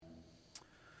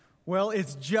Well,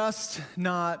 it's just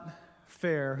not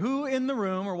fair. Who in the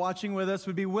room or watching with us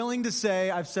would be willing to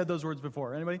say, I've said those words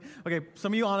before? Anybody? Okay,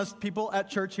 some of you honest people at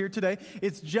church here today.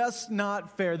 It's just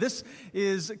not fair. This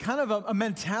is kind of a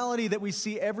mentality that we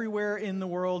see everywhere in the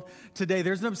world today.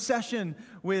 There's an obsession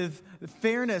with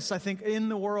fairness, I think, in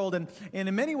the world. And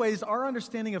in many ways, our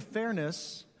understanding of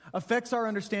fairness affects our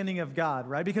understanding of God,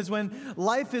 right? Because when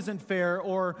life isn't fair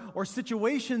or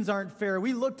situations aren't fair,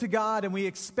 we look to God and we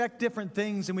expect different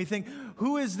things and we think,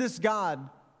 who is this God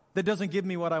that doesn't give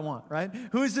me what I want, right?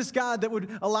 Who is this God that would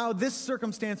allow this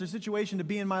circumstance or situation to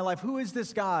be in my life? Who is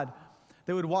this God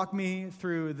that would walk me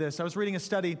through this? I was reading a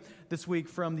study this week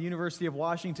from the University of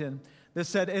Washington that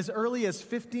said as early as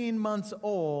 15 months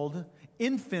old,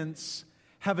 infants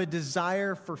have a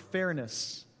desire for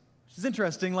fairness. Which is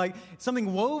interesting, like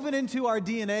something woven into our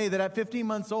DNA that at 15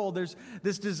 months old, there's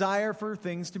this desire for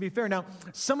things to be fair. Now,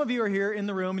 some of you are here in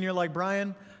the room and you're like,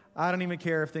 Brian, I don't even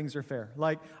care if things are fair.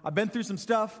 Like, I've been through some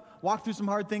stuff, walked through some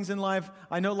hard things in life.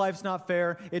 I know life's not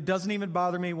fair. It doesn't even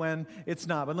bother me when it's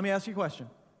not. But let me ask you a question.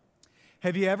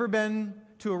 Have you ever been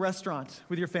to a restaurant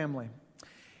with your family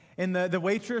and the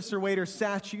waitress or waiter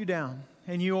sat you down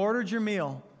and you ordered your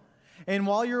meal? And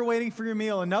while you were waiting for your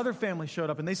meal, another family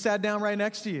showed up and they sat down right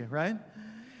next to you, right?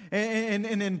 And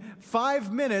in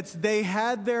 5 minutes, they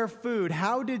had their food.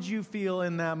 How did you feel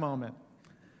in that moment?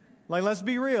 Like, let's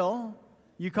be real.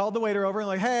 You called the waiter over and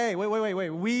like, hey, wait.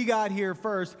 We got here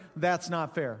first. That's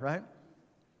not fair, right?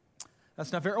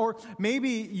 That's not fair. Or maybe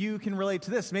you can relate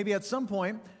to this. Maybe at some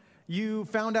point, you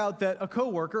found out that a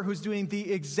coworker who's doing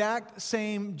the exact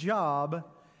same job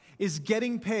is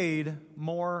getting paid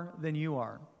more than you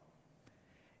are.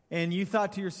 And you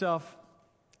thought to yourself,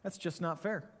 that's just not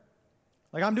fair.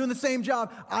 Like, I'm doing the same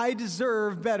job. I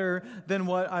deserve better than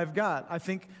what I've got. I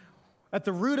think at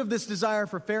the root of this desire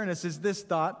for fairness is this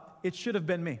thought, it should have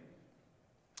been me.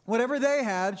 Whatever they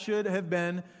had should have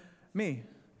been me.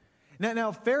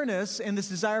 Now, fairness and this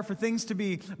desire for things to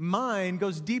be mine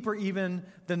goes deeper even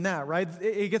than that, right?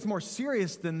 It gets more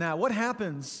serious than that. What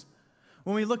happens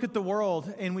when we look at the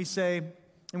world and we say,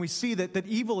 and we see that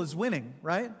evil is winning,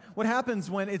 right? What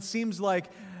happens when it seems like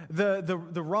the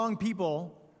wrong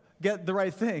people get the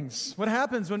right things? What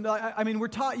happens when, we're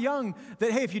taught young that,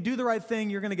 hey, if you do the right thing,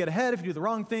 you're going to get ahead. If you do the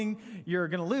wrong thing, you're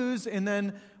going to lose. And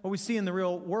then what we see in the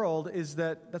real world is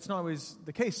that that's not always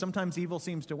the case. Sometimes evil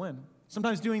seems to win.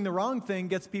 Sometimes doing the wrong thing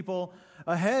gets people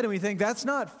ahead, and we think, that's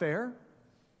not fair.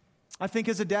 I think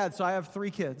as a dad, so I have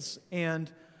 3 kids, and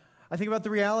I think about the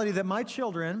reality that my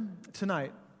children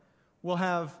tonight will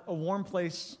have a warm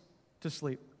place to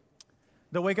sleep.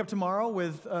 They'll wake up tomorrow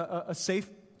with a safe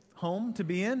home to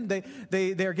be in.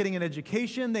 They are getting an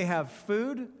education. They have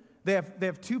food. They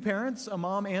have 2 parents, a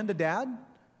mom and a dad,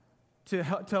 to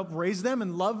help raise them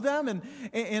and love them.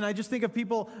 And I just think of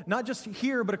people, not just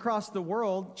here, but across the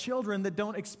world, children that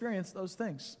don't experience those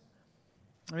things.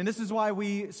 I mean, this is why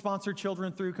we sponsor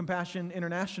children through Compassion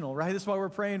International, right? This is why we're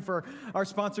praying for our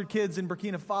sponsored kids in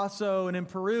Burkina Faso and in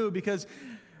Peru, because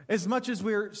as much as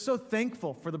we're so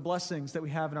thankful for the blessings that we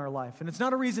have in our life, and it's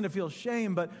not a reason to feel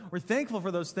shame, but we're thankful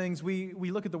for those things, we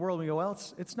look at the world and we go, well,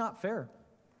 it's not fair.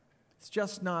 It's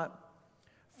just not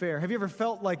fair. Have you ever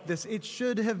felt like this? It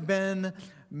should have been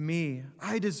me.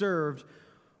 I deserved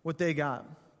what they got.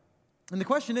 And the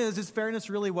question is fairness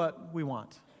really what we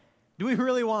want? Do we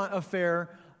really want a fair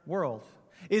world?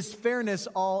 Is fairness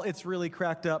all it's really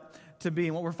cracked up to be?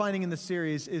 And what we're finding in this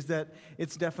series is that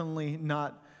it's definitely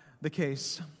not the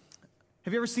case.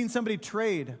 Have you ever seen somebody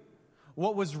trade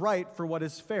what was right for what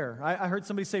is fair? I heard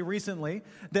somebody say recently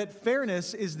that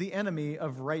fairness is the enemy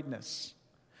of rightness.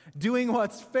 Doing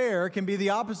what's fair can be the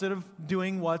opposite of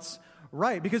doing what's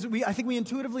right. Because I think we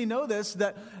intuitively know this,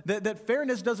 that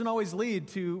fairness doesn't always lead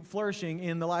to flourishing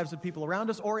in the lives of people around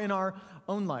us or in our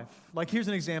own life. Like, here's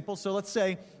an example. So let's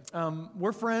say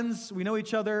we're friends, we know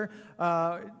each other,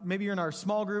 maybe you're in our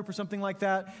small group or something like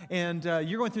that, and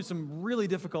you're going through some really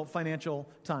difficult financial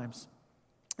times.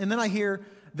 And then I hear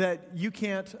that you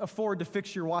can't afford to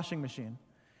fix your washing machine.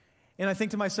 And I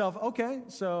think to myself, okay,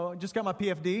 so just got my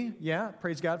PFD. Yeah,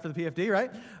 praise God for the PFD,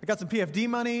 right? I got some PFD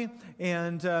money,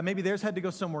 and maybe theirs had to go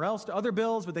somewhere else to other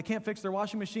bills, but they can't fix their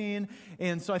washing machine.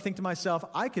 And so I think to myself,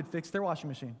 I could fix their washing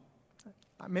machine.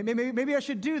 Maybe I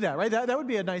should do that, right? That would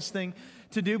be a nice thing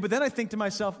to do. But then I think to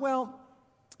myself, well,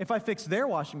 if I fix their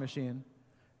washing machine,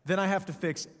 then I have to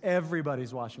fix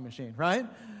everybody's washing machine, right?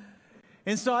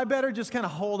 And so I better just kind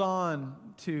of hold on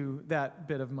to that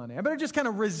bit of money. I better just kind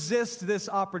of resist this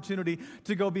opportunity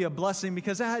to go be a blessing,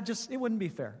 because it wouldn't be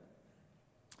fair.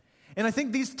 And I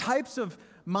think these types of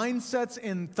mindsets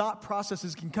and thought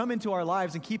processes can come into our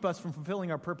lives and keep us from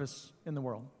fulfilling our purpose in the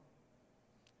world.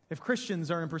 if Christians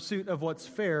are in pursuit of what's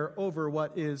fair over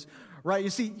what is right.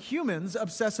 You see, humans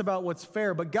obsess about what's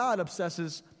fair, but God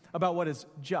obsesses about what is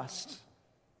just.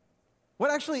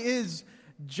 What actually is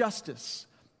justice?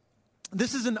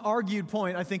 This is an argued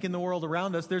point, I think, in the world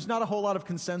around us. There's not a whole lot of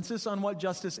consensus on what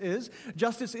justice is.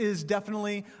 Justice is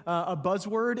definitely a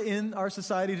buzzword in our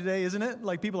society today, isn't it?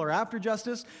 Like, people are after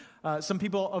justice. Some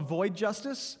people avoid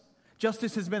justice.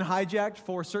 Justice has been hijacked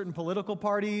for certain political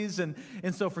parties, and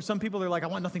so for some people, they're like, I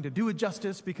want nothing to do with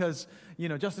justice because,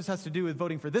 justice has to do with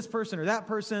voting for this person or that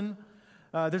person.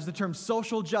 There's the term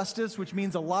social justice, which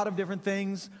means a lot of different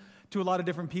things to a lot of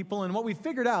different people. And what we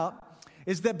figured out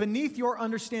is that beneath your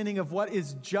understanding of what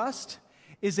is just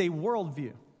is a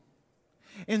worldview.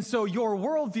 And so your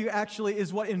worldview actually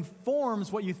is what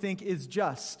informs what you think is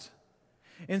just.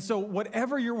 And so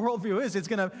whatever your worldview is, it's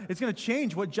gonna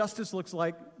change what justice looks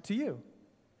like to you.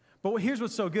 But here's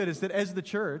what's so good is that as the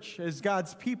church, as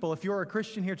God's people, if you're a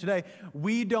Christian here today,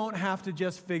 we don't have to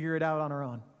just figure it out on our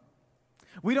own.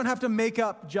 We don't have to make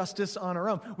up justice on our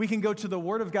own. We can go to the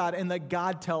Word of God and let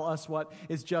God tell us what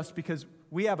is just, because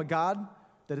we have a God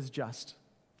that is just.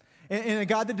 And a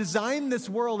God that designed this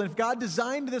world. And if God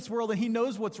designed this world, and He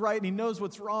knows what's right and He knows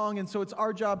what's wrong, and so it's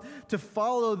our job to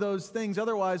follow those things.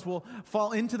 Otherwise, we'll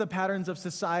fall into the patterns of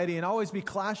society and always be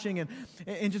clashing and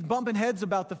just bumping heads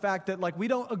about the fact that, like, we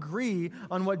don't agree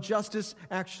on what justice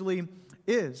actually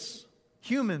is.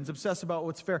 Humans obsess about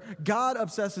what's fair. God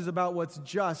obsesses about what's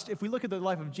just. If we look at the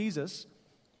life of Jesus,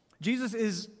 Jesus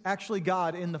is actually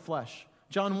God in the flesh.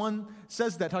 John 1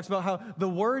 says that, talks about how the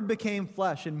Word became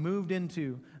flesh and moved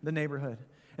into the neighborhood.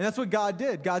 And that's what God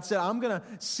did. God said, I'm going to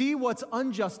see what's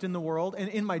unjust in the world, and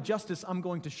in my justice, I'm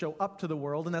going to show up to the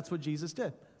world, and that's what Jesus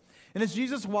did. And as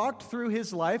Jesus walked through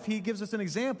His life, He gives us an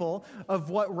example of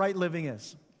what right living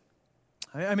is.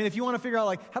 I mean, if you want to figure out,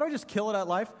 like, how do I just kill it at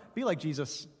life? Be like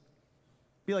Jesus.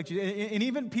 Be like Jesus. And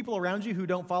even people around you who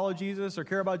don't follow Jesus or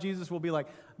care about Jesus will be like,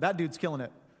 that dude's killing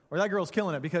it, or that girl's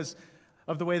killing it, because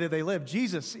of the way that they live.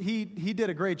 Jesus, he did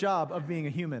a great job of being a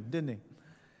human, didn't He?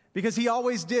 Because He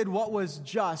always did what was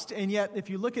just. And yet, if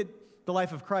you look at the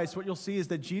life of Christ, what you'll see is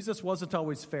that Jesus wasn't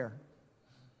always fair.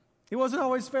 He wasn't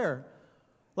always fair.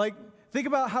 Like, think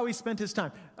about how He spent His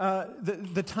time.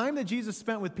 The time that Jesus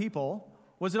spent with people,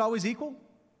 was it always equal?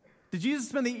 Did Jesus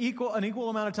spend an equal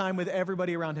amount of time with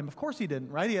everybody around Him? Of course He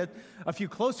didn't, right? He had a few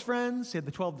close friends. He had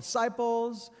the 12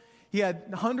 disciples. He had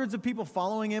hundreds of people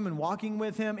following Him and walking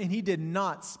with Him, and He did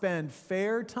not spend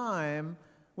fair time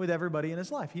with everybody in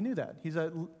His life. He knew that.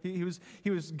 He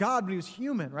was God, but He was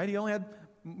human, right? He only had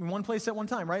one place at one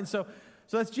time, right? And so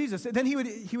that's Jesus. And then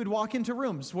he would walk into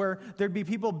rooms where there'd be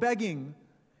people begging,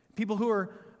 people who are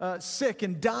sick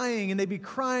and dying, and they'd be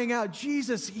crying out,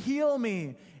 Jesus, heal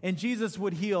me. And Jesus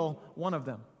would heal one of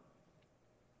them.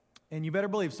 And you better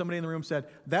believe somebody in the room said,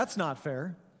 that's not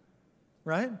fair,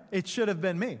 right? It should have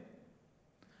been me.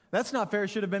 That's not fair. It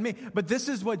should have been me. But this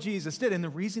is what Jesus did. And the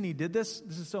reason He did this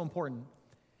is so important,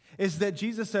 is that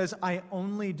Jesus says, I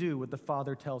only do what the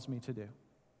Father tells me to do.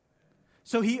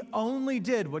 So He only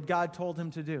did what God told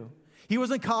Him to do. He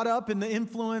wasn't caught up in the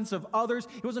influence of others.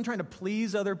 He wasn't trying to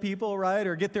please other people, right?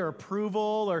 Or get their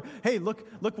approval, or, hey, look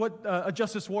what a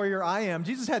justice warrior I am.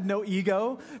 Jesus had no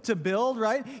ego to build,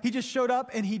 right? He just showed up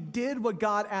and He did what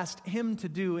God asked Him to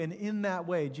do. And in that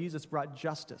way, Jesus brought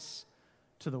justice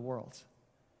to the world.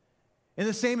 And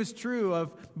the same is true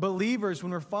of believers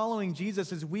when we're following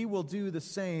Jesus, as we will do the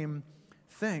same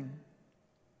thing.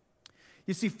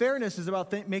 You see, fairness is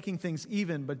about making things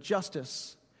even, but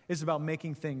justice is about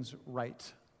making things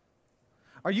right.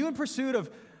 Are you in pursuit of,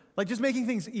 like, just making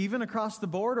things even across the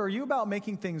board, or are you about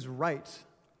making things right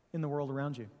in the world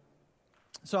around you?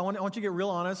 So I want you to get real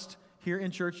honest here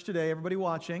in church today, everybody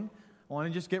watching. I want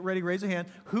to just get ready, raise a hand.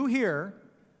 Who here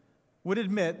would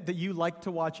admit that you like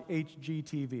to watch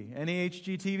HGTV? Any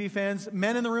HGTV fans?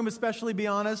 Men in the room especially, be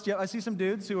honest. Yeah, I see some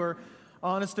dudes who are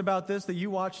honest about this, that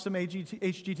you watch some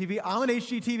HGTV. I'm an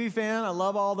HGTV fan. I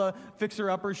love all the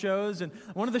fixer-upper shows. And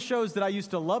one of the shows that I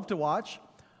used to love to watch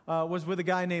was with a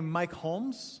guy named Mike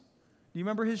Holmes. Do you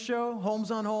remember his show, Holmes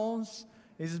on Holmes?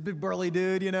 He's this big burly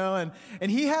dude, and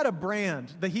he had a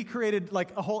brand that he created,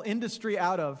 like, a whole industry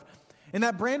out of. And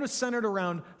that brand was centered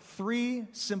around 3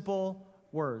 simple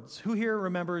words. Who here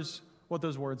remembers what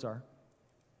those words are?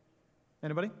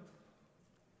 Anybody?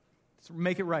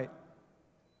 Make it right.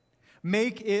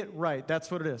 Make it right. That's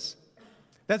what it is.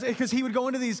 That's because he would go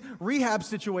into these rehab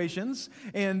situations,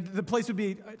 and the place would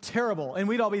be terrible. And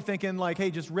we'd all be thinking, like, hey,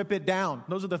 just rip it down.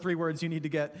 Those are the 3 words you need to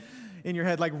get in your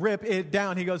head, like rip it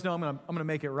down. He goes, no, I'm gonna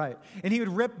make it right. And he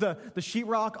would rip the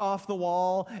sheetrock off the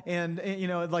wall, and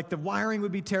like the wiring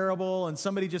would be terrible, and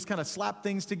somebody just kind of slapped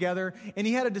things together. And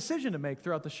he had a decision to make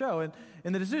throughout the show.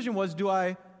 And the decision was, do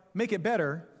I make it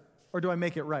better or do I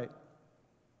make it right?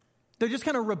 Do I just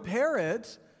kind of repair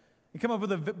it and come up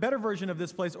with a better version of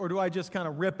this place, or do I just kind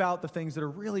of rip out the things that are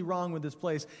really wrong with this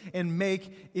place and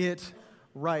make it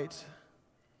right?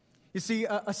 You see,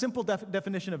 a simple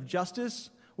definition of justice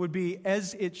would be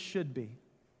as it should be.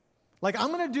 Like,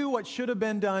 I'm going to do what should have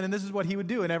been done, and this is what he would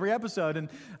do in every episode.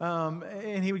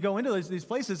 And he would go into these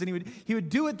places, and he would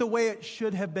do it the way it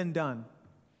should have been done.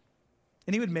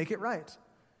 And he would make it right.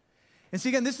 And see,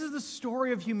 again, this is the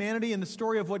story of humanity, and the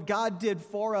story of what God did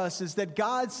for us is that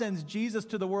God sends Jesus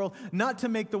to the world not to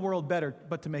make the world better,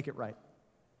 but to make it right.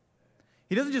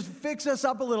 He doesn't just fix us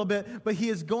up a little bit, but he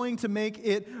is going to make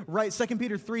it right. 2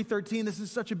 Peter 3:13, this is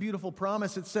such a beautiful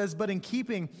promise. It says, but in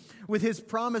keeping with his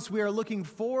promise, we are looking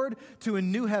forward to a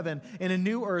new heaven and a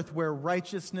new earth where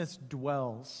righteousness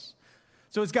dwells.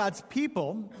 So as God's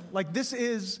people, like, this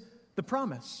is the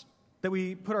promise that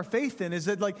we put our faith in, is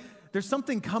that, like, there's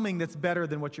something coming that's better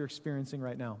than what you're experiencing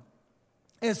right now.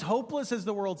 As hopeless as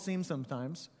the world seems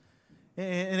sometimes,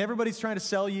 and everybody's trying to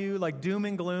sell you like doom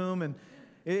and gloom, and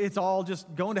it's all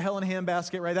just going to hell in a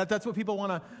handbasket, right? That's what people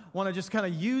want to just kind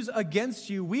of use against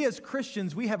you. We as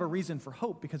Christians, we have a reason for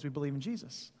hope because we believe in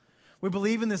Jesus. We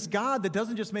believe in this God that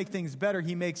doesn't just make things better,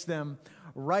 he makes them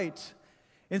right.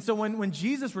 And so when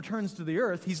Jesus returns to the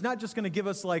earth, he's not just going to give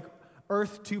us like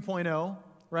Earth 2.0,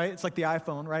 right? It's like the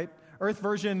iPhone, right? Earth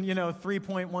version,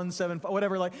 3.17,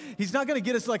 whatever. Like, he's not going to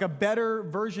get us like a better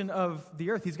version of the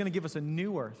earth. He's going to give us a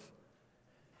new earth.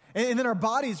 And then our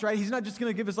bodies, right? He's not just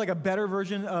going to give us like a better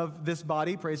version of this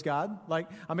body, praise God. Like,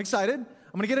 I'm excited. I'm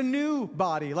going to get a new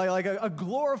body, like a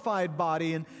glorified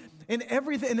body, and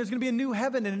everything. And there's going to be a new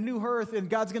heaven and a new earth, and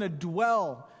God's going to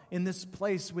dwell in this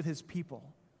place with his people.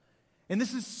 And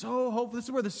this is so hopeful. This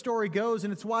is where the story goes,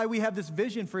 and it's why we have this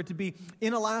vision for it to be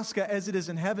in Alaska as it is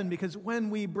in heaven, because when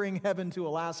we bring heaven to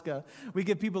Alaska, we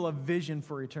give people a vision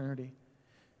for eternity.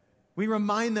 We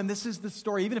remind them this is the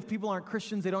story. Even if people aren't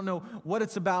Christians, they don't know what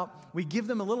it's about, we give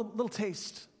them a little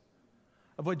taste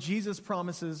of what Jesus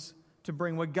promises to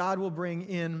bring, what God will bring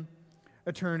in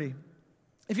eternity.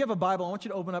 If you have a Bible, I want you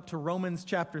to open up to Romans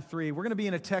chapter 3. We're going to be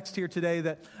in a text here today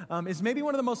that is maybe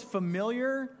one of the most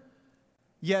familiar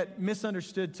yet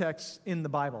misunderstood texts in the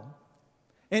Bible.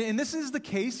 And this is the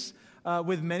case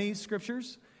with many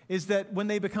scriptures, is that when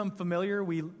they become familiar,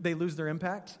 they lose their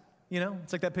impact.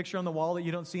 It's like that picture on the wall that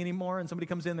you don't see anymore, and somebody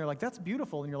comes in, they're like, that's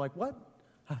beautiful, and you're like, what?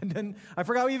 And then I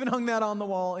forgot we even hung that on the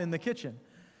wall in the kitchen.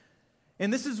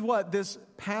 And this is what this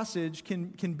passage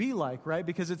can be like, right?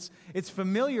 Because it's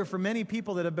familiar for many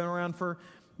people that have been around for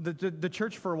the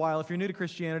church for a while. If you're new to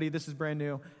Christianity, this is brand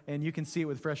new, and you can see it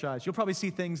with fresh eyes. You'll probably see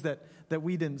things that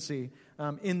we didn't see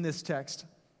in this text.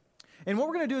 And what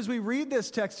we're going to do is we read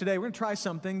this text today. We're going to try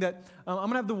something that I'm going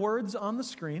to have the words on the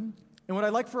screen. And what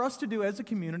I'd like for us to do as a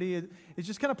community is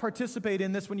just kind of participate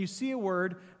in this. When you see a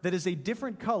word that is a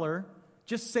different color,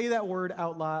 just say that word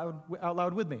out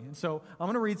loud with me. And so I'm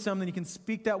going to read some, then you can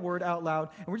speak that word out loud.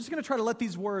 And we're just going to try to let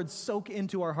these words soak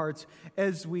into our hearts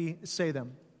as we say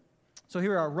them. So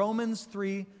here are Romans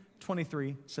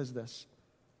 3:23 says this.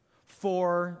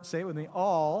 For, say it with me,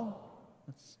 all,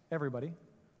 that's everybody,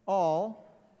 all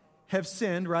have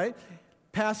sinned, right?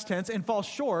 Past tense, and fall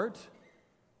short,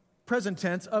 present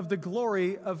tense, of the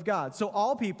glory of God. So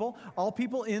all people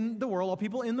in the world, all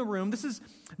people in the room, this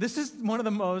is one of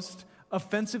the most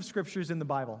offensive scriptures in the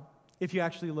Bible, if you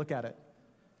actually look at it.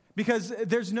 Because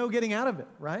there's no getting out of it,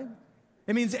 right?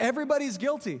 It means everybody's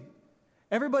guilty.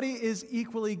 Everybody is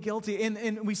equally guilty.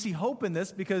 And we see hope in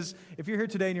this, because if you're here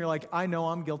today and you're like, I know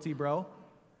I'm guilty, bro.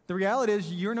 The reality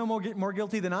is you're no more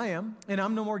guilty than I am, and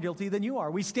I'm no more guilty than you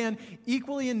are. We stand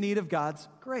equally in need of God's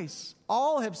grace.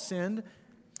 All have sinned,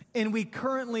 and we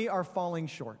currently are falling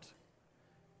short.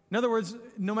 In other words,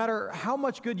 no matter how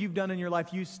much good you've done in your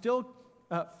life, you still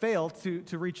fail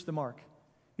to reach the mark.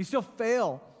 You still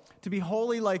fail to be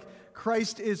holy like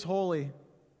Christ is holy.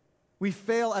 We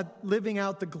fail at living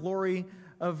out the glory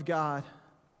of God.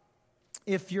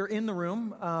 If you're in the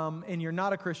room and you're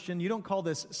not a Christian, you don't call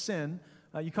this sin.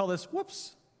 You call this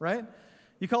whoops, right?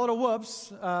 You call it a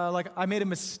whoops, like I made a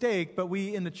mistake, but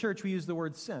we in the church, we use the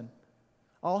word sin.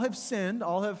 All have sinned,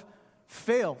 all have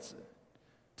failed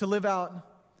to live out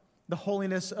the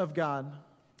holiness of God.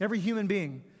 Every human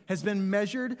being has been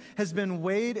measured, has been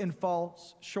weighed, and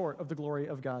falls short of the glory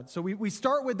of God. So we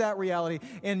start with that reality,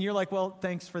 and you're like, well,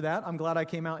 thanks for that. I'm glad I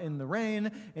came out in the rain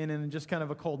and in just kind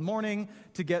of a cold morning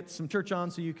to get some church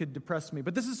on so you could depress me.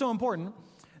 But this is so important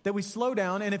that we slow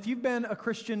down, and if you've been a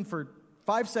Christian for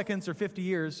 5 seconds or 50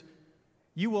 years,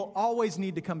 you will always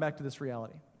need to come back to this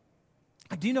reality.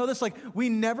 Do you know this? Like, we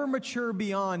never mature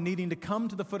beyond needing to come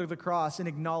to the foot of the cross and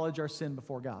acknowledge our sin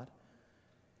before God.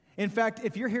 In fact,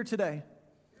 if you're here today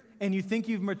and you think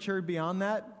you've matured beyond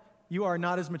that, you are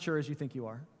not as mature as you think you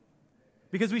are.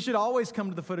 Because we should always come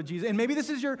to the foot of Jesus. And maybe this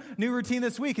is your new routine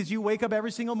this week as you wake up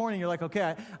every single morning. You're like,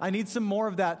 okay, I need some more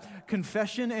of that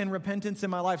confession and repentance in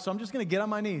my life. So I'm just going to get on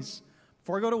my knees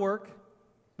before I go to work,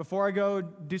 before I go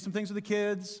do some things with the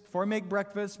kids, before I make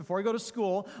breakfast, before I go to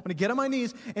school. I'm going to get on my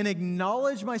knees and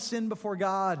acknowledge my sin before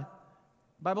God.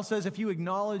 The Bible says if you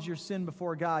acknowledge your sin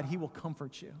before God, He will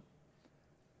comfort you.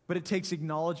 But it takes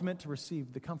acknowledgement to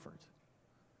receive the comfort.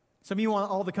 Some of you want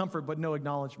all the comfort but no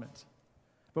acknowledgement.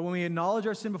 But when we acknowledge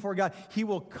our sin before God, He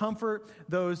will comfort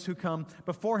those who come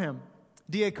before Him.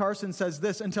 D.A. Carson says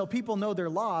this, until people know they're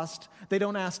lost, they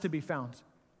don't ask to be found.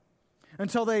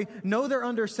 Until they know they're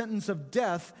under sentence of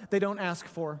death, they don't ask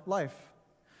for life.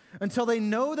 Until they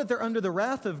know that they're under the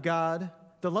wrath of God,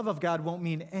 the love of God won't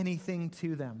mean anything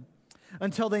to them.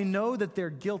 Until they know that they're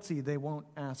guilty, they won't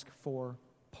ask for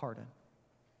pardon.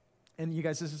 And you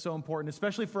guys, this is so important,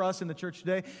 especially for us in the church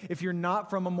today. If you're not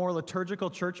from a more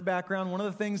liturgical church background, one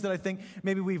of the things that I think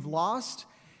maybe we've lost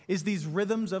is these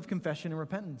rhythms of confession and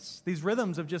repentance. These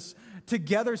rhythms of just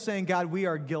together saying, God, we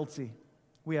are guilty.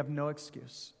 We have no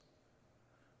excuse.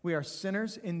 We are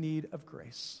sinners in need of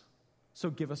grace.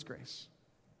 So give us grace.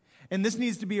 And this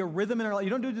needs to be a rhythm in our life. You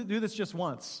don't do this just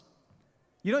once.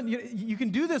 You can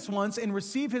do this once and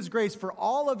receive His grace for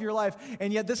all of your life,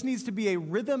 and yet this needs to be a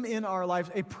rhythm in our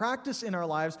lives, a practice in our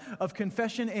lives of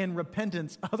confession and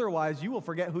repentance. Otherwise, you will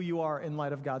forget who you are in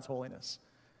light of God's holiness.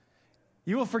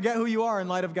 You will forget who you are in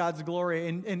light of God's glory,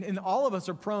 and all of us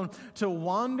are prone to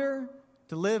wander,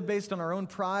 to live based on our own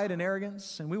pride and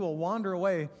arrogance, and we will wander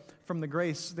away from the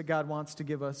grace that God wants to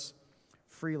give us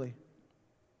freely.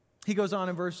 He goes on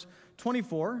in verse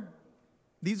 24.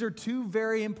 These are two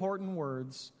very important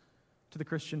words to the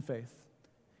Christian faith.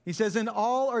 He says, and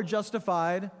all are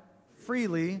justified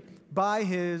freely by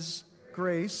His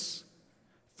grace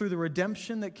through the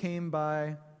redemption that came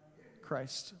by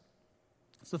Christ.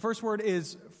 So the first word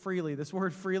is freely. This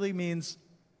word freely means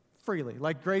freely.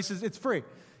 Like grace it's free.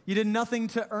 You did nothing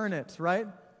to earn it, right?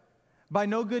 By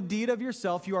no good deed of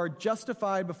yourself, you are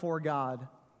justified before God.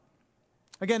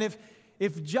 Again,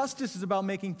 if justice is about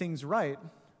making things right,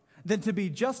 then to be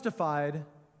justified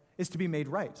is to be made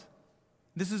right.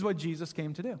 This is what Jesus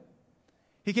came to do.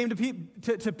 He came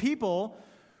to people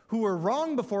who were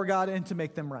wrong before God and to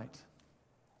make them right.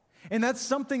 And that's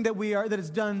something that is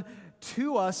done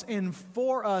to us and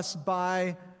for us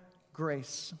by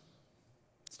grace.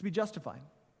 It's to be justified.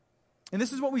 And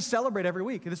this is what we celebrate every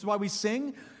week. This is why we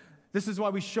sing. This is why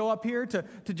we show up here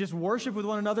to just worship with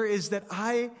one another, is that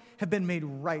I have been made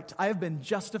right. I have been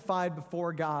justified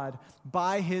before God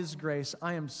by His grace.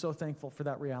 I am so thankful for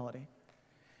that reality.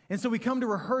 And so we come to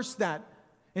rehearse that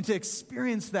and to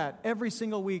experience that every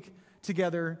single week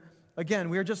together. Again,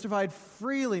 we are justified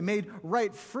freely, made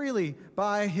right freely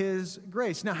by His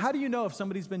grace. Now, how do you know if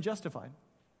somebody's been justified?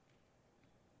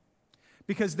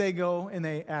 Because they go and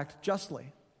they act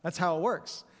justly. That's how it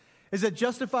works. Is that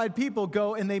justified people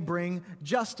go and they bring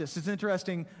justice. It's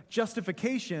interesting,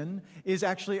 justification is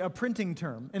actually a printing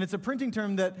term. And it's a printing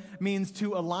term that means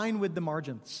to align with the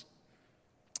margins.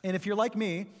 And if you're like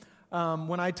me,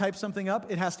 when I type something up,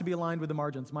 it has to be aligned with the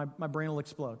margins. My brain will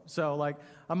explode. So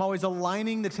I'm always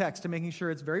aligning the text and making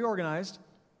sure it's very organized.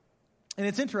 And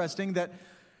it's interesting that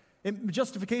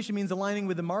justification means aligning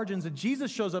with the margins, that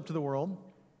Jesus shows up to the world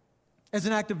as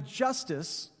an act of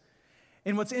justice.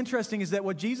 And what's interesting is that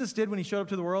what Jesus did when He showed up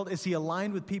to the world is He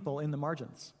aligned with people in the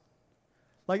margins.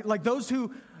 Like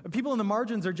people in the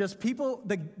margins are just people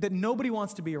that nobody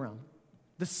wants to be around.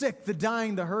 The sick, the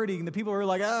dying, the hurting, the people who are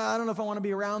like, I don't know if I want to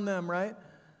be around them, right?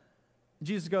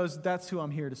 Jesus goes, that's who I'm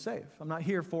here to save. I'm not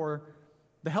here for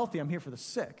the healthy, I'm here for the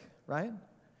sick, right?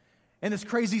 And this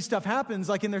crazy stuff happens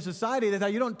like in their society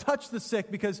that you don't touch the sick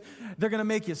because they're going to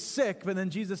make you sick, but then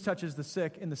Jesus touches the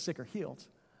sick and the sick are healed.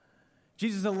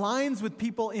 Jesus aligns with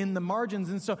people in the margins.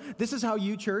 And so this is how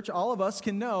you, church, all of us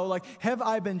can know, have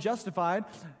I been justified?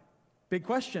 Big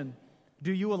question.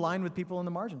 Do you align with people in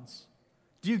the margins?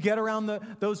 Do you get around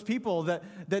those people that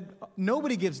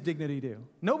nobody gives dignity to?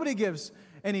 Nobody gives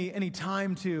any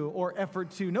time to or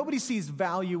effort to? Nobody sees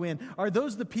value in? Are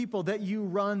those the people that you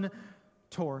run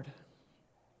toward?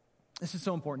 This is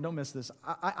so important. Don't miss this.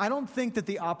 I don't think that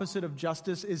the opposite of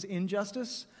justice is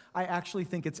injustice. I actually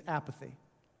think it's apathy.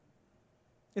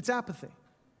 It's apathy.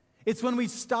 It's when we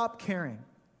stop caring.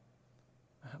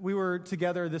 We were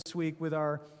together this week with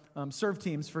our serve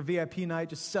teams for VIP night,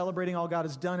 just celebrating all God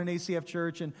has done in ACF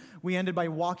Church, and we ended by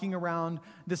walking around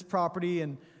this property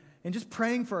and just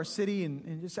praying for our city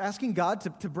and just asking God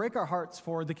to break our hearts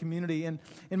for the community. And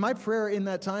my prayer in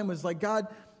that time was like, God,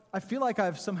 I feel like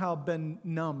I've somehow been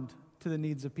numbed to the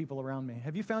needs of people around me.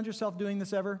 Have you found yourself doing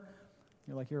this ever?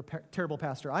 You're like, you're a terrible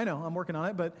pastor. I know, I'm working on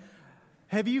it, but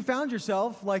have you found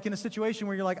yourself like in a situation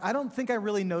where you're like, I don't think I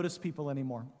really notice people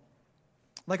anymore?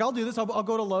 Like, I'll do this. I'll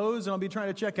go to Lowe's and I'll be trying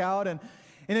to check out. And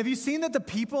have you seen that the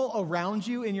people around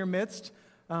you in your midst,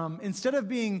 instead of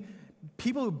being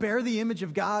people who bear the image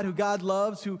of God, who God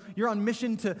loves, who you're on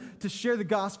mission to share the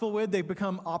gospel with, they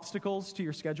become obstacles to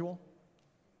your schedule?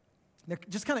 They're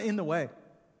just kind of in the way,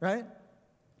 right?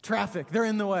 Traffic, they're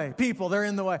in the way. People, they're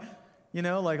in the way. You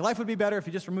know, like life would be better if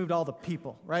you just removed all the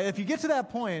people, right? If you get to that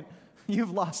point,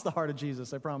 you've lost the heart of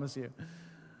Jesus, I promise you.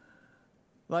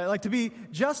 Like to be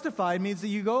justified means that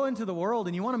you go into the world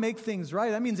and you want to make things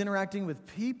right. That means interacting with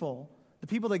people, the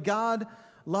people that God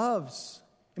loves.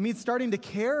 It means starting to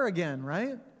care again,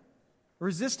 right?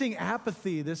 Resisting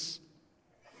apathy,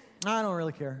 I don't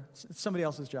really care. It's somebody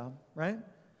else's job, right?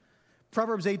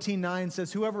 Proverbs 18:9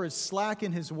 says, whoever is slack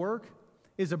in his work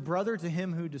is a brother to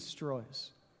him who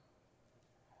destroys.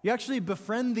 You actually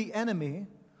befriend the enemy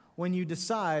when you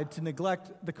decide to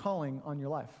neglect the calling on your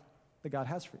life that God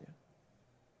has for you.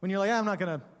 When you're like, I'm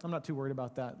not too worried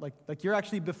about that. Like you're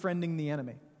actually befriending the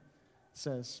enemy. It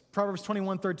says, Proverbs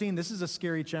 21:13, this is a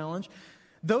scary challenge.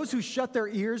 Those who shut their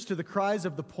ears to the cries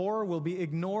of the poor will be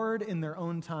ignored in their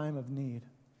own time of need.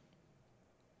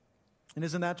 And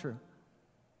isn't that true?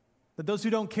 That those who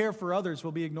don't care for others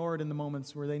will be ignored in the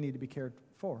moments where they need to be cared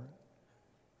for.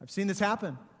 I've seen this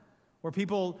happen, where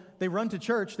people, they run to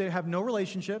church, they have no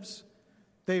relationships,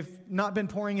 they've not been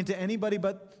pouring into anybody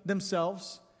but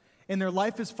themselves, and their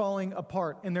life is falling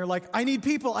apart, and they're like, I need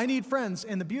people, I need friends.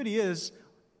 And the beauty is,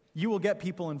 you will get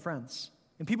people and friends,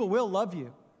 and people will love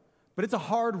you. But it's a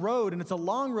hard road, and it's a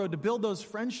long road to build those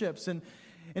friendships and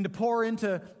to pour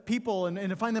into people and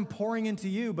to find them pouring into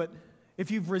you. But if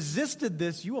you've resisted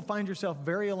this, you will find yourself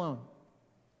very alone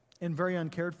and very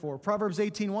uncared for. Proverbs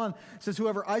 18:1 says,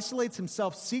 whoever isolates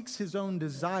himself seeks his own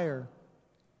desire.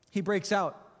 He breaks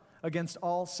out against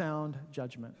all sound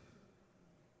judgment.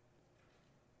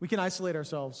 We can isolate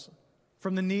ourselves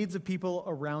from the needs of people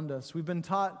around us. We've been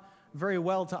taught very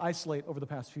well to isolate over the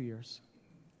past few years.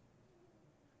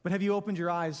 But have you opened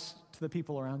your eyes to the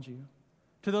people around you?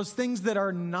 To those things that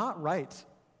are not right?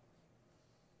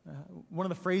 One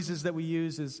of the phrases that we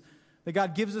use is that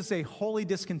God gives us a holy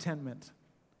discontentment.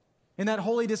 And that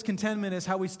holy discontentment is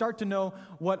how we start to know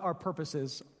what our purpose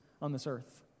is on this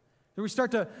earth. That we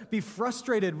start to be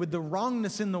frustrated with the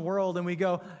wrongness in the world and we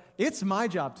go, it's my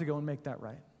job to go and make that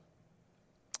right.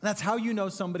 That's how you know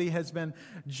somebody has been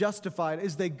justified,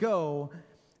 is they go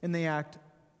and they act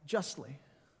justly.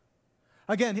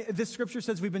 Again, this scripture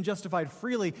says we've been justified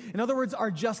freely. In other words, our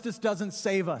justice doesn't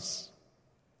save us.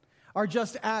 Our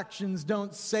just actions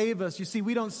don't save us. You see,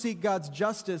 we don't seek God's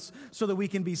justice so that we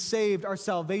can be saved. Our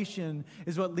salvation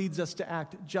is what leads us to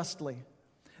act justly.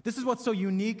 This is what's so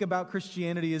unique about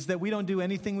Christianity, is that we don't do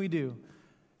anything we do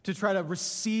to try to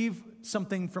receive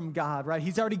something from God, right?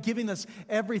 He's already giving us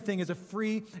everything as a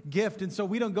free gift, and so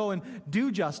we don't go and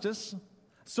do justice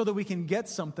so that we can get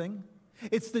something.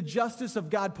 It's the justice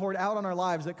of God poured out on our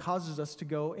lives that causes us to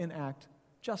go and act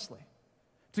justly,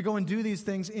 to go and do these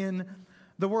things in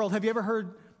the world. Have you ever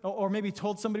heard, or maybe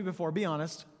told somebody before, be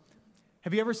honest,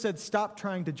 have you ever said, stop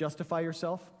trying to justify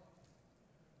yourself?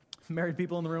 Married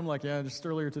people in the room like, yeah, just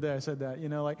earlier today I said that,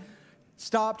 like,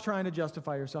 stop trying to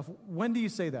justify yourself. When do you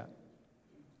say that?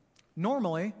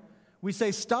 Normally, we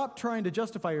say stop trying to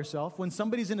justify yourself when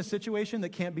somebody's in a situation that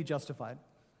can't be justified.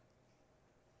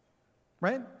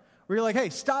 Right? Where you're like, hey,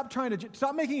 stop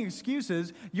making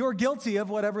excuses. You're guilty of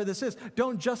whatever this is.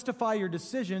 Don't justify your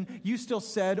decision. You still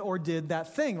said or did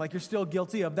that thing, like you're still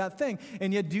guilty of that thing.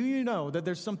 And yet, do you know that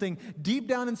there's something deep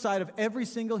down inside of every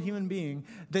single human being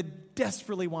that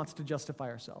desperately wants to justify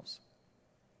ourselves?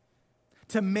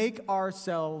 To make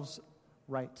ourselves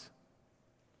right.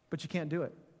 But you can't do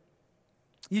it.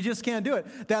 You just can't do it.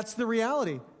 That's the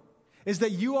reality, is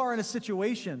that you are in a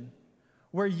situation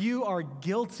where you are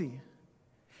guilty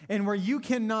and where you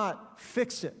cannot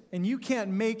fix it, and you can't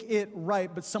make it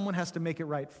right, but someone has to make it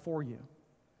right for you.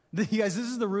 You guys, this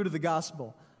is the root of the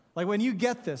gospel. Like when you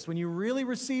get this, when you really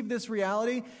receive this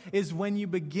reality, is when you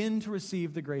begin to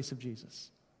receive the grace of Jesus.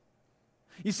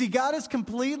 You see, God is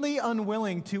completely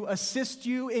unwilling to assist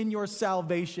you in your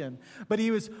salvation, but he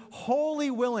was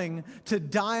wholly willing to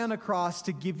die on a cross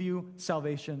to give you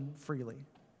salvation freely.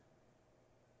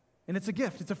 And it's a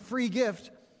gift. It's a free gift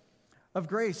of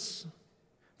grace.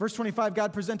 Verse 25,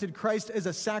 God presented Christ as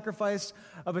a sacrifice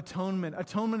of atonement.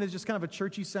 Atonement is just kind of a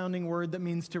churchy sounding word that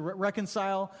means to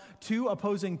reconcile two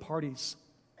opposing parties,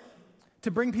 to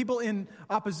bring people in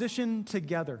opposition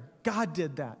together. God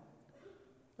did that.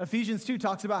 Ephesians 2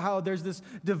 talks about how there's this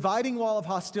dividing wall of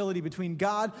hostility between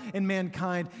God and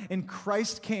mankind, and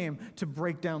Christ came to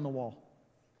break down the wall.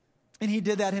 And he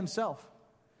did that himself.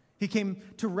 He came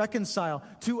to reconcile,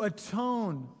 to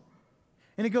atone.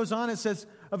 And it goes on, it says,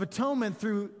 of atonement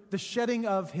through the shedding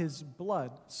of his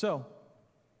blood. So,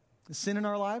 the sin in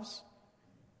our lives,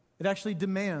 it actually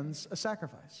demands a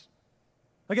sacrifice.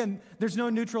 Again, there's no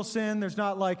neutral sin. There's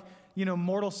not like,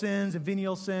 mortal sins and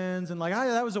venial sins and like,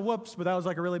 that was a whoops, but that was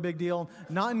like a really big deal.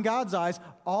 Not in God's eyes.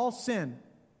 All sin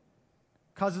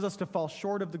causes us to fall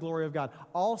short of the glory of God.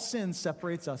 All sin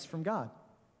separates us from God.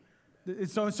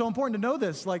 It's so important to know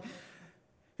this. And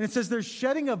it says there's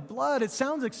shedding of blood. It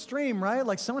sounds extreme, right?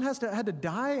 Like someone had to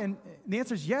die, and the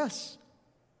answer is yes.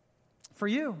 For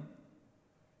you.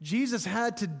 Jesus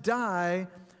had to die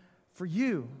for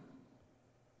you.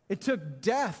 It took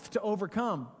death to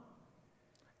overcome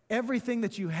everything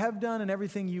that you have done and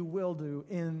everything you will do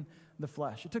in the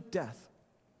flesh. It took death.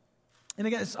 And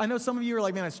again, I know some of you are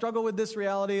like, man, I struggle with this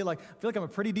reality. Like, I feel like I'm a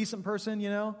pretty decent person,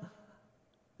 And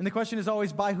the question is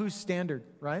always, by whose standard,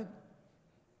 right?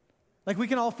 Like, we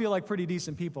can all feel like pretty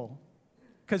decent people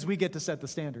because we get to set the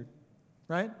standard,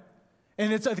 right?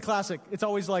 And it's a classic. It's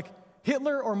always like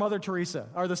Hitler or Mother Teresa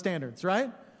are the standards,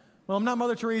 right? Well, I'm not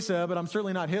Mother Teresa, but I'm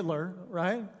certainly not Hitler,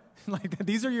 right? Like,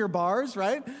 these are your bars,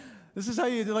 right? This is how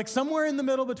you do, like somewhere in the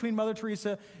middle between Mother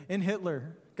Teresa and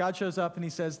Hitler, God shows up and he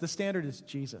says, the standard is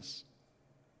Jesus.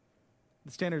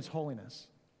 The standard is holiness.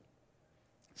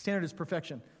 The standard is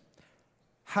perfection.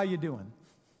 How you doing?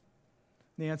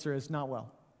 The answer is not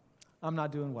well. I'm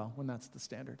not doing well when that's the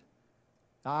standard.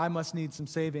 I must need some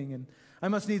saving and I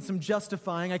must need some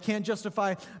justifying. I can't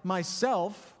justify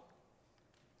myself,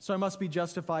 so I must be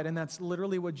justified. And that's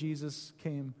literally what Jesus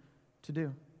came to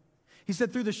do. He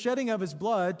said through the shedding of his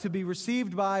blood to be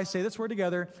received by, say this word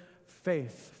together,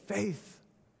 faith. Faith.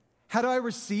 How do I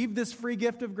receive this free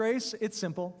gift of grace? It's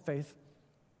simple, faith.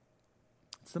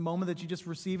 It's the moment that you just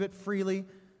receive it freely.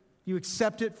 You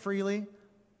accept it freely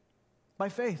by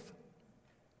faith.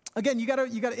 Again, you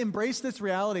gotta embrace this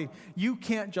reality. You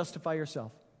can't justify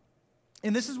yourself.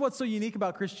 And this is what's so unique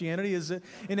about Christianity is that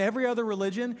in every other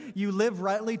religion, you live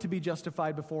rightly to be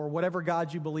justified before whatever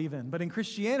God you believe in. But in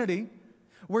Christianity,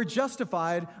 we're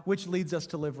justified, which leads us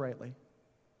to live rightly.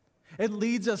 It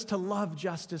leads us to love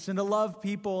justice and to love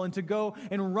people and to go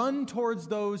and run towards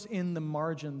those in the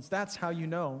margins. That's how you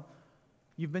know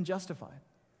you've been justified.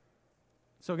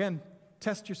 So again,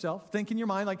 test yourself. Think in your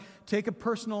mind, like take a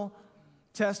personal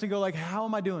test and go like, how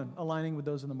am I doing aligning with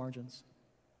those in the margins?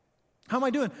 How am I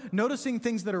doing? Noticing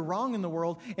things that are wrong in the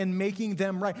world and making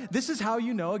them right. This is how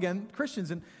you know, again,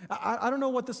 Christians. And I don't know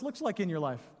what this looks like in your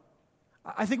life.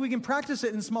 I think we can practice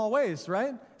it in small ways,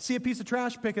 right? See a piece of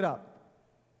trash, pick it up.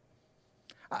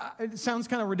 It sounds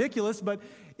kind of ridiculous, but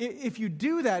if you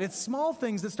do that, it's small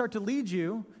things that start to lead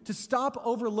you to stop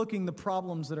overlooking the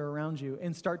problems that are around you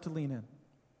and start to lean in.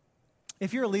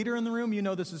 If you're a leader in the room, you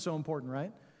know this is so important,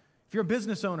 right? If you're a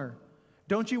business owner,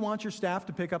 don't you want your staff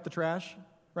to pick up the trash,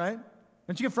 right?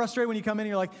 Don't you get frustrated when you come in and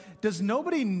you're like, does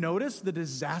nobody notice the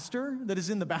disaster that is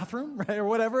in the bathroom, right? Or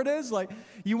whatever it is. Like,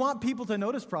 you want people to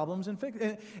notice problems and fix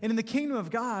it. And in the kingdom of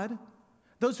God,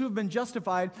 those who have been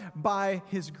justified by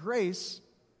his grace,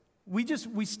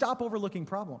 we stop overlooking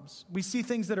problems. We see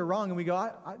things that are wrong and we go,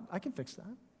 I can fix that.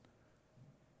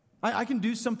 I can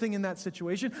do something in that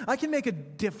situation. I can make a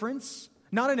difference,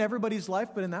 not in everybody's life,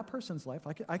 but in that person's life.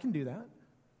 I can do that.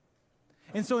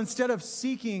 And so instead of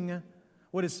seeking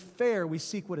what is fair, we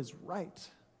seek what is right.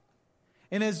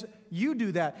 And as you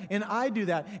do that, and I do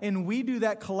that, and we do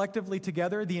that collectively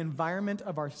together, the environment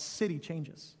of our city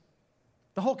changes.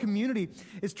 The whole community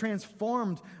is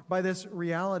transformed by this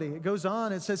reality. It goes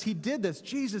on, it says he did this,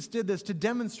 Jesus did this to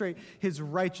demonstrate his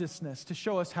righteousness, to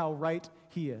show us how right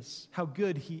he is, how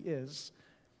good he is.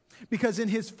 Because in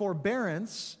his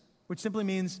forbearance, which simply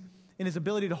means in his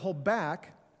ability to hold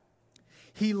back,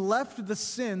 he left the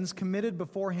sins committed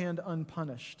beforehand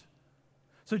unpunished.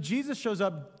 So Jesus shows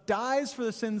up, dies for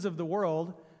the sins of the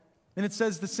world, and it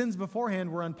says the sins beforehand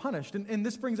were unpunished. And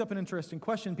this brings up an interesting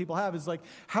question people have is like,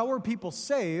 how were people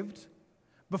saved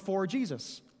before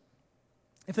Jesus?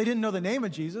 If they didn't know the name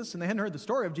of Jesus and they hadn't heard the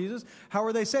story of Jesus, how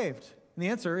were they saved? And the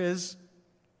answer is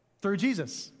through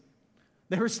Jesus.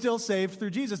 They were still saved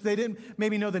through Jesus. They didn't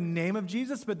maybe know the name of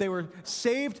Jesus, but they were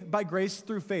saved by grace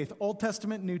through faith. Old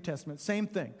Testament, New Testament, same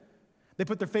thing. They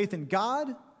put their faith in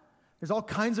God. There's all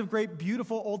kinds of great,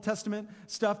 beautiful Old Testament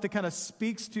stuff that kind of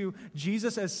speaks to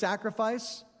Jesus as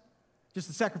sacrifice, just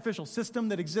the sacrificial system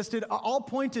that existed, all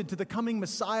pointed to the coming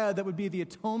Messiah that would be the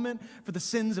atonement for the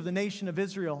sins of the nation of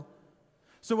Israel.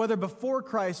 So whether before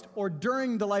Christ or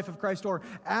during the life of Christ or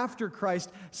after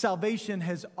Christ, salvation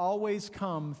has always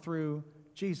come through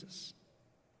Jesus.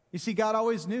 You see, God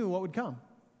always knew what would come.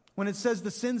 When it says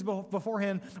the sins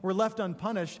beforehand were left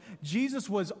unpunished, Jesus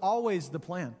was always the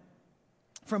plan.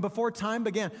 From before time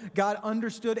began, God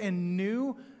understood and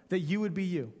knew that you would be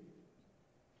you.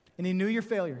 And He knew your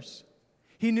failures.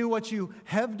 He knew what you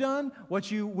have done, what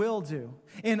you will do.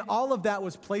 And all of that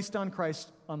was placed on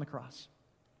Christ on the cross.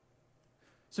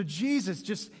 So Jesus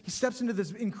He steps into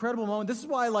this incredible moment. This is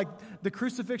why, the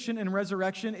crucifixion and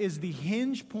resurrection is the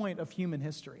hinge point of human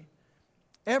history.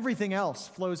 Everything else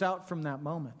flows out from that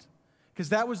moment. Because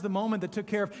that was the moment that took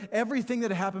care of everything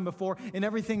that had happened before and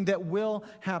everything that will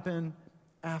happen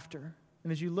after.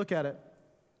 And as you look at it,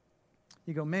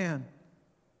 you go, man,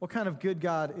 what kind of good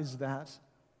God is that?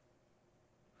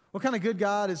 What kind of good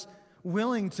God is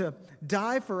willing to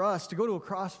die for us, to go to a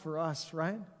cross for us,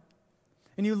 right?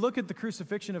 And you look at the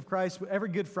crucifixion of Christ, every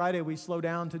Good Friday we slow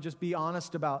down to just be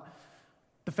honest about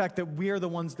the fact that we are the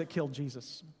ones that killed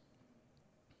Jesus.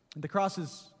 The cross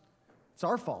it's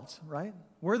our fault, right?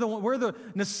 We're the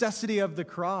necessity of the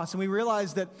cross. And we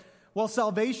realize that while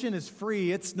salvation is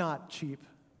free, it's not cheap.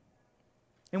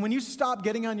 And when you stop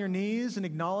getting on your knees and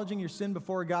acknowledging your sin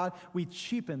before God, we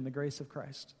cheapen the grace of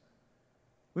Christ.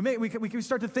 We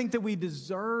start to think that we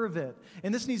deserve it.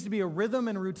 And this needs to be a rhythm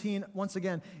and routine, once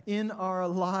again, in our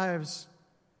lives.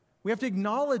 We have to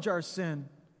acknowledge our sin,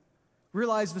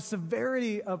 realize the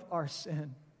severity of our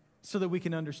sin, so that we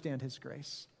can understand His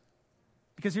grace.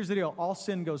 Because here's the deal, all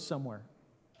sin goes somewhere.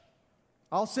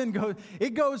 All sin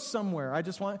goes somewhere.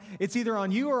 It's either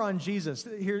on you or on Jesus.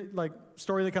 Here,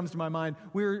 story that comes to my mind,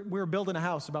 we were building a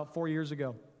house about 4 years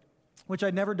ago, which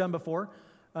I'd never done before.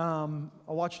 I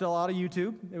watched a lot of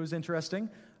YouTube. It was interesting.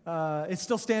 It's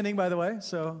still standing, by the way,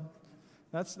 so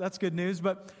that's good news.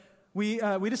 But we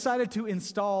decided to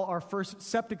install our first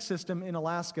septic system in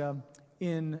Alaska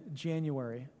in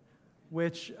January,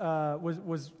 which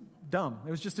was dumb.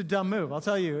 It was just a dumb move. I'll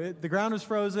tell you. The ground was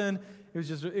frozen.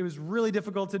 It was really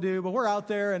difficult to do, but we're out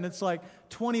there and it's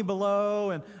 20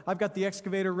 below and I've got the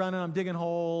excavator running, I'm digging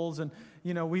holes and,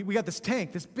 we got this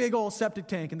tank, this big old septic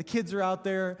tank and the kids are out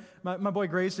there. My boy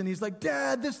Grayson, he's like,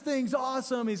 Dad, this thing's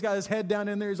awesome. He's got his head down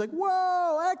in there. He's like,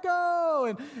 whoa, Echo.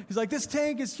 And he's like, this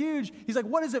tank is huge. He's like,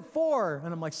 what is it for?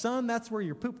 And I'm like, son, that's where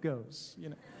your poop goes,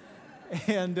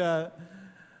 And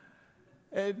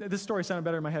this story sounded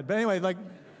better in my head. But anyway,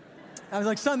 I was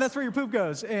like, son, that's where your poop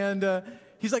goes. And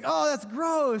he's like, oh, that's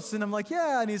gross. And I'm like,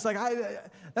 yeah. And he's like,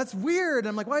 that's weird. And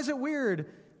I'm like, why is it weird?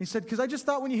 He said, because I just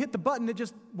thought when you hit the button, it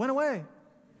just went away.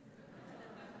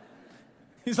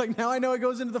 He's like, now I know it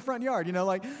goes into the front yard.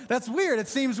 That's weird. It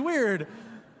seems weird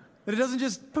that it doesn't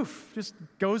just, poof, just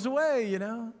goes away,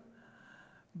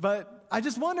 But I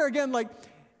just wonder again,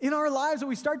 in our lives, what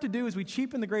we start to do is we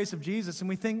cheapen the grace of Jesus and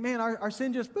we think, man, our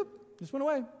sin just went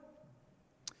away.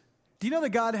 Do you know that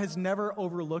God has never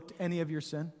overlooked any of your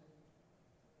sin?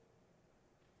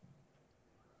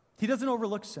 He doesn't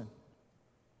overlook sin.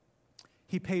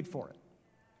 He paid for it.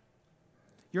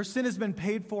 Your sin has been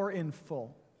paid for in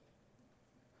full.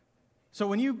 So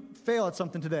when you fail at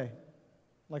something today,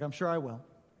 like I'm sure I will,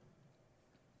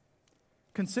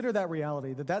 consider that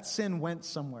reality, that sin went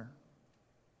somewhere.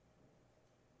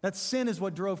 That sin is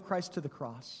what drove Christ to the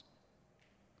cross.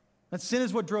 That sin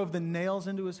is what drove the nails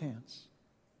into His hands.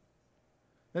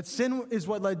 That sin is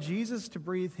what led Jesus to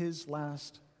breathe His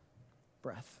last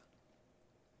breath.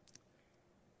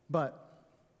 But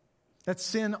that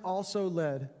sin also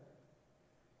led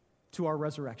to our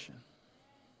resurrection.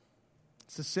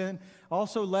 The sin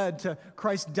also led to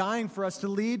Christ dying for us to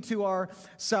lead to our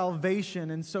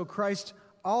salvation. And so Christ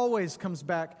always comes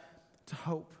back to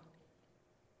hope.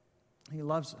 He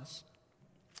loves us,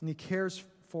 and He cares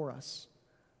for us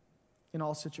in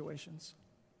all situations.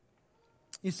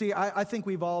 You see, I think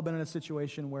we've all been in a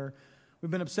situation where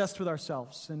we've been obsessed with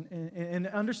ourselves, and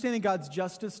understanding God's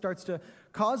justice starts to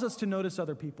cause us to notice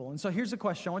other people. And so here's a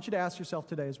question I want you to ask yourself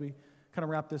today as we kind of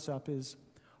wrap this up is,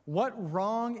 what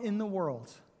wrong in the world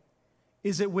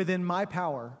is it within my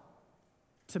power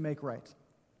to make right?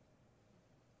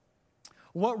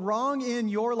 What wrong in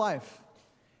your life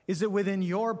is it within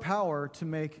your power to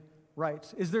make right?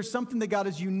 Is there something that God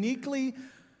has uniquely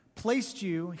placed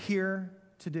you here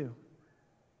to do?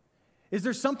 Is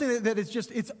there something that is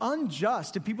just, it's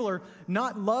unjust and people are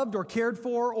not loved or cared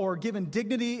for or given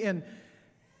dignity and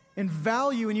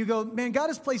value, and you go, man, God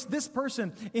has placed this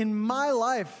person in my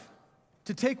life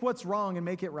to take what's wrong and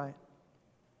make it right?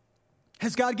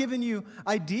 Has God given you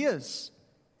ideas,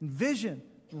 vision,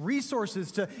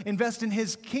 resources to invest in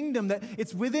His kingdom, that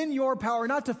it's within your power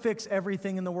not to fix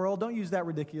everything in the world? Don't use that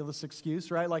ridiculous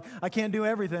excuse, right? Like, I can't do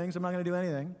everything, so I'm not going to do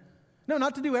anything. No,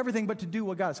 not to do everything, but to do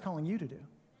what God is calling you to do.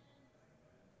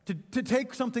 To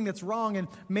take something that's wrong and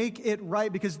make it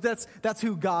right, because that's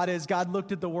who God is. God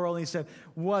looked at the world and He said,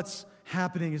 what's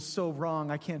happening is so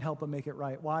wrong, I can't help but make it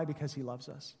right. Why? Because He loves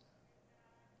us.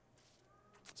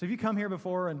 So if you come here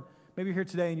before and maybe you're here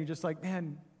today and you're just like,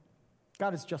 man,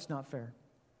 God is just not fair.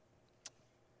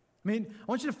 I mean, I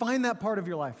want you to find that part of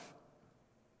your life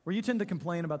where you tend to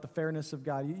complain about the fairness of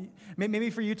God. Maybe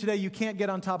for you today, you can't get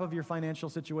on top of your financial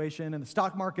situation and the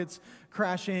stock market's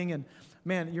crashing and,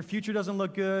 man, your future doesn't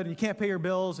look good and you can't pay your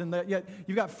bills, and yet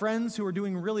you've got friends who are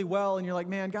doing really well and you're like,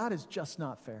 man, God is just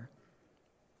not fair.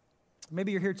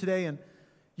 Maybe you're here today and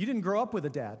you didn't grow up with a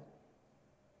dad.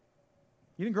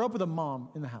 You didn't grow up with a mom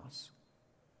in the house.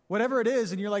 Whatever it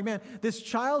is, and you're like, man, this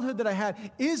childhood that I had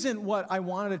isn't what I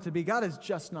wanted it to be. God is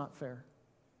just not fair.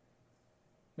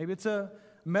 Maybe it's a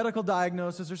medical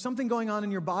diagnosis or something going on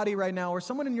in your body right now, or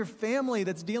someone in your family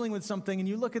that's dealing with something, and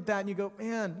you look at that and you go,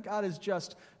 man, God is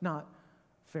just not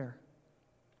fair.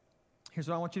 Here's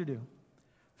what I want you to do.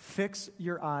 Fix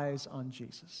your eyes on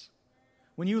Jesus.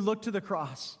 When you look to the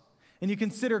cross, and you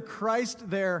consider Christ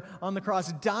there on the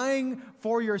cross, dying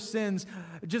for your sins,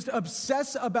 just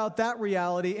obsess about that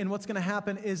reality, and what's going to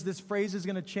happen is this phrase is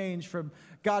going to change from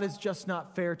God is just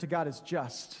not fair to God is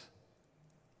just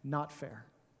not fair.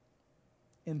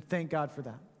 And thank God for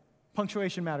that.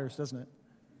 Punctuation matters, doesn't it?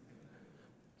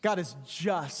 God is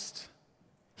just.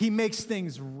 He makes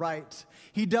things right.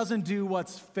 He doesn't do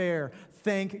what's fair.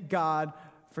 Thank God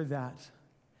for that.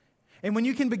 And when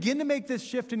you can begin to make this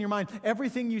shift in your mind,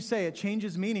 everything you say, it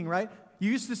changes meaning, right?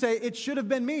 You used to say, it should have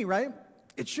been me, right?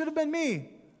 It should have been me.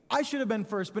 I should have been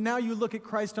first. But now you look at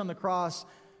Christ on the cross, and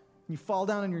you fall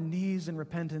down on your knees in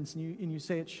repentance, and you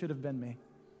say, it should have been me.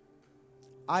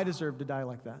 I deserve to die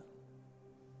like that.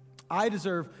 I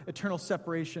deserve eternal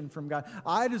separation from God.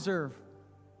 I deserve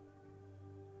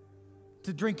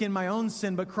to drink in my own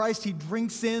sin, but Christ, He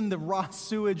drinks in the raw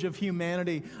sewage of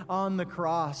humanity on the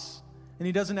cross. And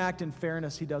He doesn't act in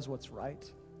fairness. He does what's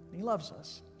right. He loves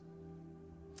us.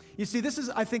 You see, this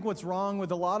is, I think, what's wrong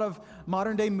with a lot of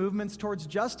modern day movements towards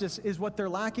justice, is what they're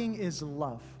lacking is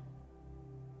love.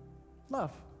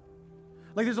 Love.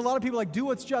 Like, there's a lot of people like, do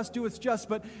what's just,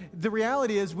 but the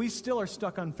reality is we still are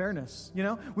stuck on fairness, you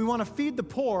know? We want to feed the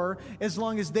poor as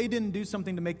long as they didn't do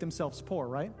something to make themselves poor,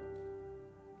 right?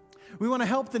 We want to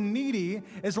help the needy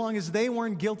as long as they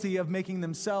weren't guilty of making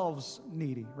themselves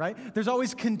needy, right? There's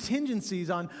always contingencies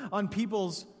on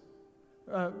people's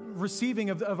receiving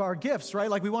of our gifts, right?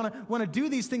 Like, we want to do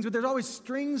these things, but there's always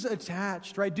strings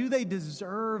attached, right? Do they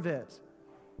deserve it?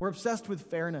 We're obsessed with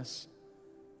fairness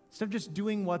instead of just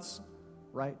doing what's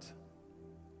right.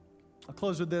 I'll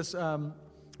close with this. We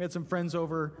had some friends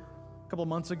over a couple of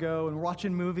months ago, and we're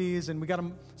watching movies, and we got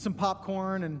them some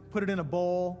popcorn and put it in a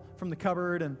bowl from the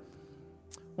cupboard, and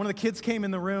one of the kids came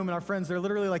in the room, and our friends, they're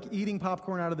literally like eating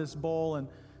popcorn out of this bowl, and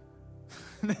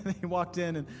they walked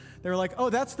in, and they were like, oh,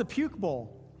 that's the puke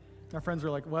bowl. Our friends were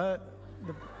like, what?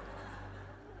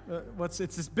 It's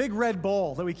this big red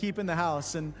bowl that we keep in the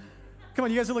house, and come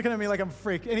on, you guys are looking at me like I'm a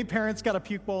freak. Any parents got a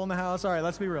puke bowl in the house? All right,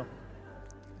 let's be real.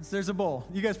 So there's a bowl.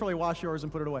 You guys probably wash yours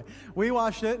and put it away. We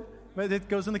washed it, but it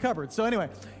goes in the cupboard. So anyway,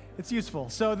 it's useful.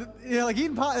 So, like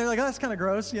eating pot, they're like, oh, that's kind of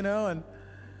gross, you know,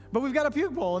 but we've got a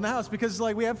puke bowl in the house because,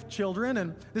 like, we have children,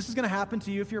 and this is going to happen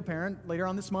to you if you're a parent later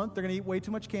on this month. They're going to eat way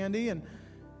too much candy, and,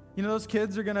 you know, those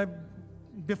kids are going to,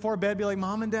 before bed, be like,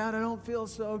 Mom and Dad, I don't feel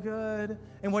so good.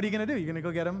 And what are you going to do? You're going to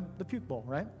go get them the puke bowl,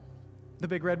 right? The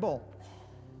big red bowl.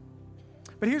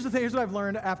 But here's the thing. Here's what I've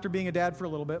learned after being a dad for a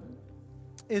little bit,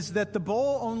 is that the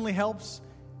bowl only helps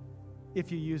if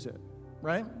you use it,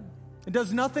 right? It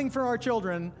does nothing for our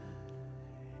children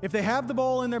if they have the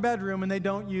bowl in their bedroom and they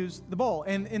don't use the bowl.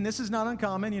 And this is not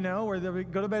uncommon, you know, where they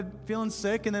go to bed feeling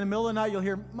sick, and then in the middle of the night you'll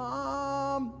hear,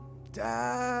 Mom,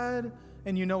 Dad,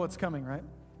 and you know what's coming, right?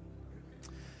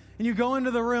 And you go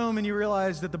into the room and you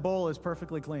realize that the bowl is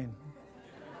perfectly clean,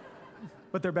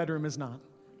 but their bedroom is not.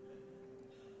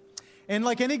 And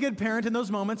like any good parent in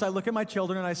those moments, I look at my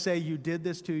children and I say, you did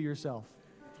this to yourself.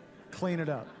 Clean it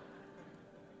up.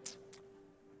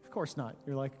 Of course not.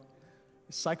 You're like,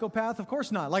 psychopath? Of course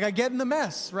not. Like, I get in the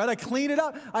mess, right? I clean it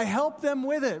up. I help them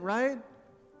with it, right?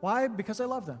 Why? Because I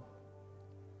love them.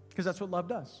 Because that's what love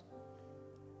does.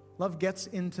 Love gets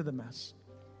into the mess.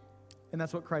 And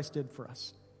that's what Christ did for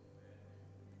us.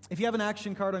 If you have an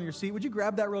action card on your seat, would you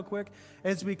grab that real quick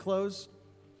as we close?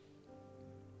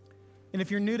 And if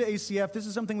you're new to ACF, this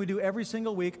is something we do every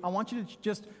single week. I want you to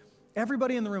just,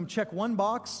 everybody in the room, check one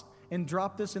box and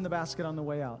drop this in the basket on the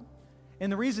way out.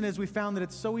 And the reason is we found that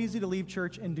it's so easy to leave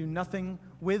church and do nothing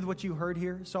with what you heard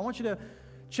here. So I want you to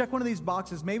check one of these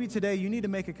boxes. Maybe today you need to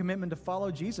make a commitment to follow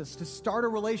Jesus, to start a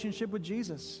relationship with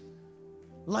Jesus.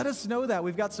 Let us know that.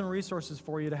 We've got some resources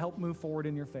for you to help move forward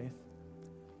in your faith.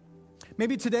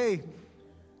 Maybe today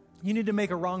you need to make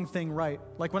a wrong thing right.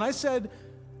 Like when I said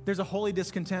there's a holy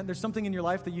discontent, there's something in your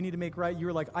life that you need to make right, you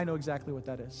were like, I know exactly what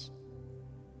that is.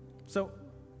 So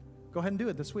go ahead and do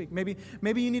it this week. Maybe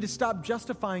you need to stop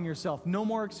justifying yourself. No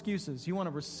more excuses. You want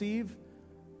to receive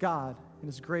God and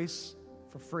His grace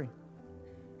for free.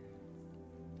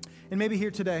 And maybe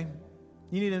here today,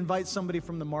 you need to invite somebody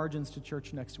from the margins to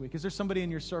church next week. Is there somebody in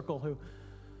your circle who,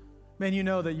 man, you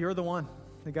know that you're the one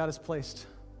that God has placed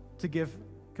to give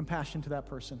compassion to that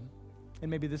person?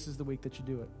 And maybe this is the week that you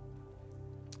do it.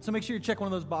 So make sure you check one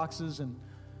of those boxes and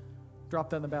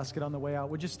drop that in the basket on the way out.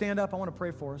 Would you stand up? I want to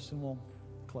pray for us, and we'll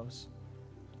close.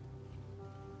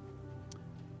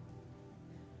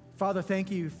 Father, thank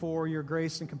you for your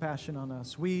grace and compassion on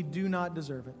us. We do not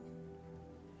deserve it.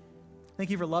 Thank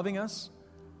you for loving us.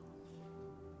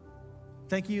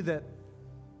 Thank you that,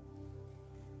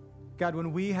 God,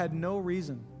 when we had no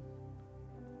reason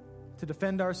to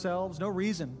defend ourselves, no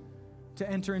reason to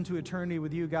enter into eternity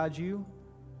with you, God, you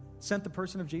sent the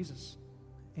person of Jesus,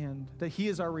 and that He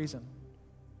is our reason.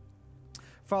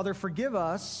 Father, forgive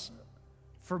us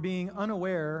for being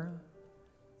unaware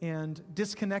and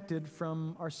disconnected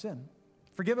from our sin.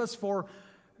 Forgive us for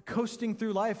coasting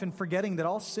through life and forgetting that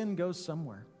all sin goes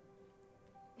somewhere,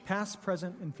 past,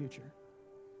 present, and future.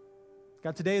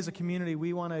 God, today as a community,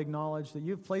 we want to acknowledge that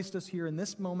you've placed us here in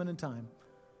this moment in time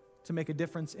to make a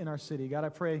difference in our city. God, I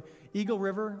pray Eagle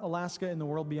River, Alaska, and the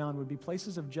world beyond would be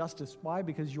places of justice. Why?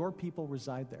 Because your people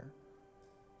reside there.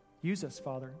 Use us,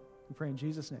 Father. We pray in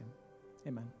Jesus' name.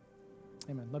 Amen.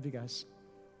 Amen. Love you guys.